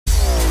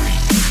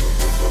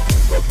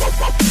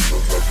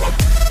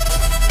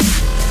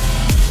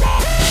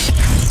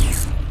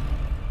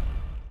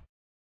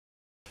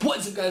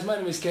up guys, my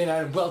name is Kanine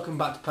and welcome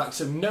back to Pack.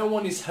 So no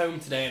one is home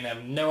today and I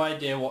have no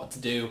idea what to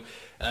do.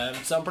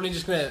 So I'm probably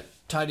just going to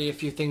tidy a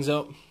few things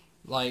up.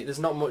 Like, there's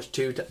not much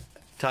to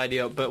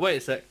tidy up, but wait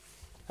a sec.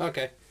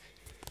 Okay,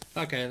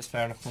 that's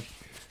fair enough then.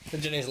 So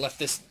Jenny's left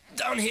this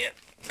down here.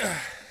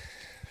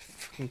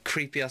 Fucking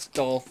creepy ass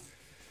doll.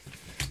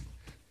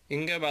 You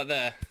can go back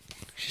there.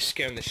 She's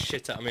scaring the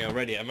shit out of me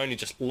already. I've only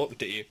just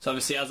looked at you. So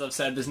obviously, as I've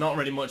said, there's not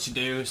really much to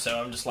do,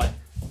 so I'm just like...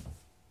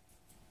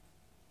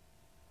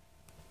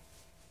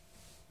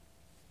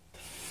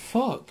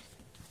 Fuck.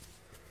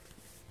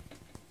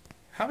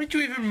 How did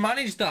you even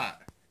manage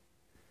that?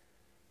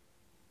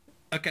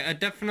 Okay, I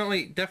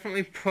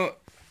definitely put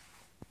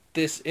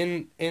this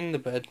in the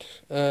bed.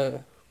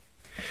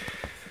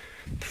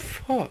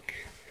 Fuck.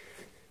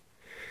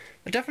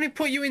 I definitely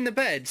put you in the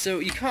bed, so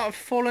you can't have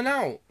fallen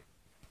out.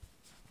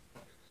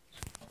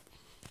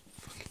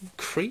 Fucking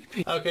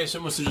creepy. Okay, so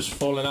it must have just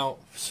fallen out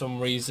for some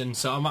reason.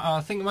 So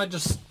I think I might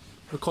just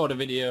record a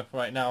video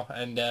right now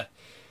and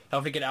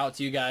hopefully get it out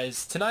to you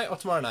guys tonight or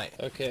tomorrow night.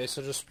 Okay,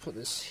 so just put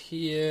this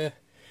here.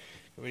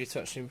 I'm ready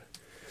to actually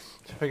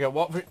figure out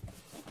what...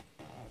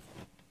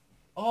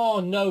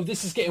 Oh no,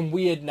 this is getting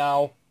weird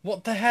now.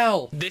 What the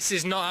hell? This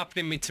is not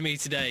happening to me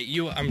today.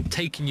 I'm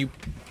taking you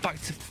back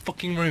to the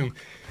fucking room.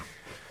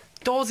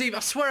 Doors even... I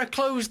swear I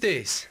closed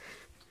this.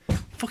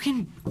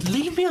 Fucking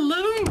leave me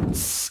alone.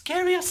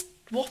 Scary ass...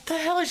 What the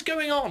hell is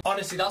going on?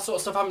 Honestly, that sort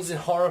of stuff happens in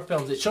horror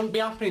films. It shouldn't be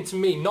happening to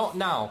me. Not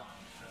now.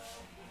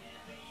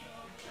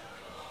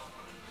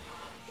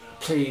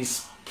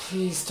 Please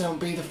don't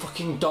be the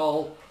fucking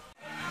doll.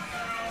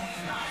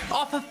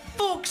 Oh, for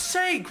fuck's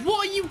sake,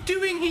 what are you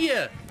doing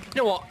here?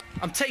 You know what?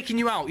 I'm taking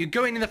you out. You're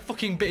going in the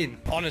fucking bin.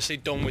 Honestly,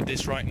 done with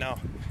this right now.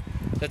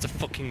 That's a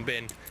fucking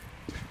bin.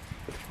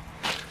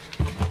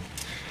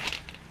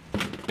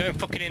 Going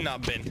fucking in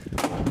that bin.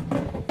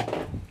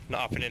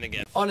 Not happening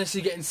again.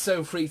 Honestly, getting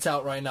so freaked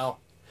out right now.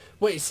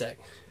 Wait a sec.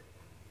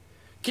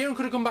 Kieran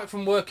could have come back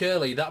from work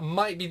early. That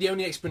might be the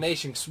only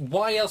explanation. 'Cause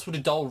why else would a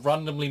doll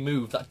randomly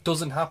move? That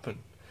doesn't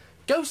happen.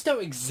 Ghosts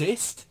don't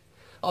exist.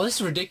 Oh, this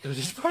is ridiculous.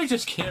 It's probably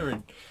just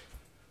Kieran.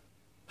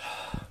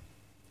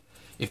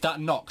 If that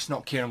knocks,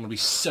 not Kieran, I'm gonna be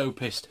so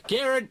pissed.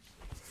 Kieran!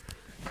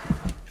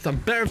 If I'm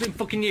better than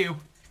fucking you.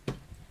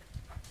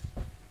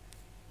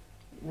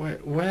 Where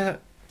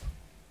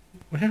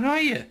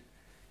are you?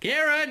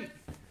 Kieran!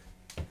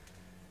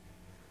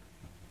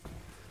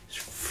 It's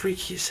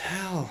freaky as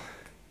hell.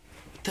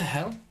 What the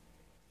hell?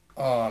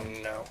 Oh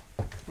no.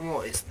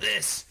 What is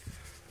this?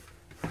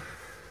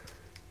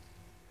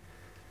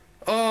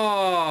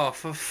 Oh,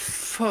 for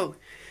fuck.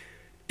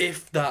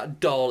 If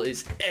that doll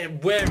is...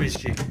 Where is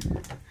she?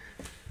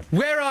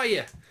 Where are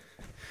you?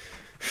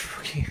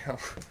 Fucking hell.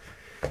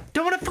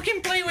 Don't want to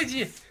fucking play with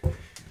you.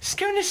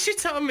 Scaring the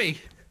shit out of me.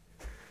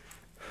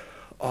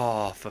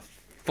 Oh, for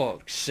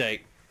fuck's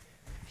sake.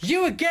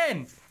 You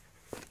again.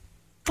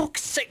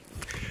 Fuck's sake.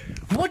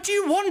 What do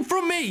you want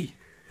from me?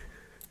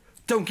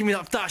 Don't give me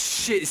that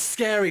shit. It's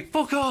scary.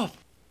 Fuck off.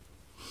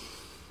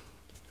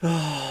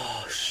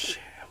 Oh, shit.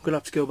 I'm going to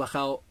have to go back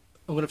out.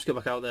 I'm going to have to go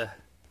back out there.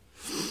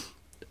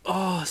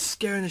 Oh,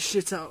 scaring the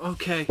shit out.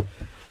 Okay.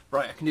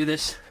 Right, I can do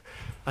this.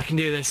 I can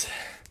do this.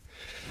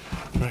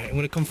 Right, I'm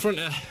going to confront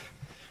her.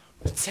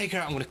 I'm going to take her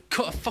out. I'm going to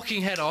cut her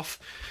fucking head off.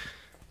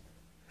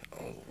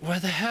 Oh, where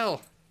the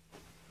hell?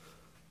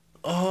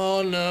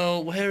 Oh no,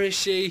 where is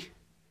she?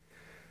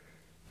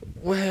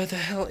 Where the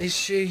hell is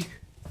she?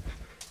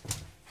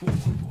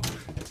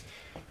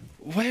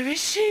 Where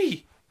is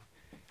she?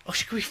 Oh,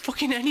 she could be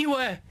fucking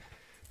anywhere.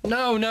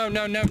 No.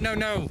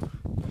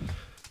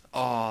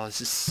 Oh,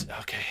 this is...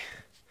 Okay.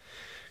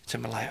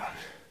 Turn my light on.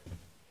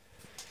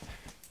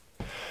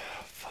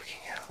 Oh, fucking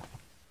hell.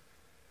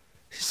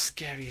 This is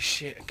scary as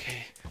shit.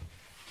 Okay.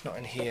 Not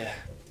in here.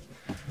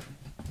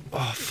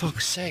 Oh,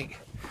 fuck's sake.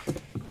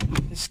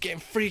 It's getting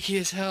freaky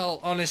as hell,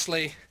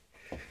 honestly.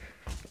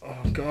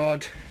 Oh,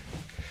 God.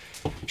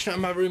 She's not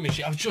in my room, is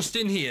she? I was just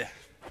in here.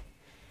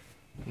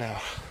 No.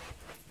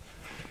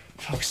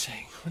 Fuck's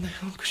sake. Where the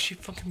hell could she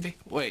fucking be?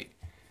 Wait.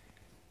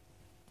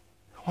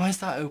 Why is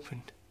that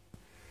opened?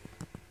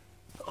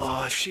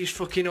 Oh, if she's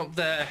fucking up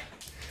there.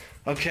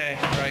 Okay,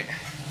 right.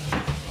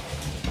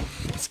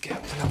 Let's get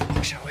up to that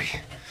book, shall we?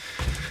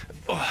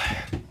 Oh.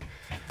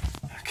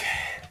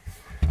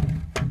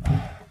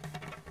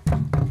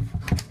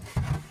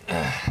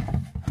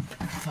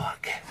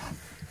 Fuck.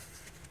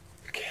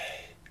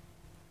 Okay.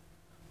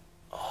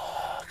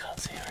 Oh, I can't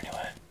see her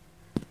anywhere.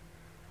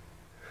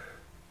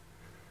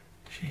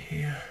 Is she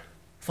here?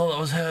 I thought that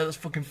was her. That's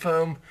fucking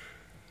foam.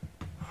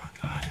 Oh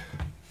god.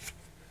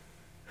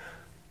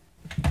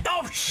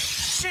 Oh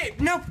shit!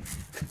 No!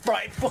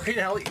 Right, fucking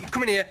hell!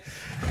 Come in here.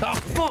 Oh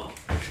fuck!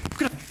 I'm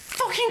gonna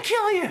fucking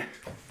kill you!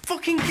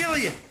 Fucking kill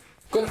you! I'm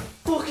gonna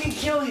fucking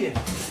kill you!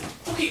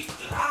 Fucking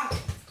ah!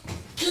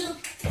 Kill the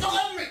fuck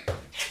out of me!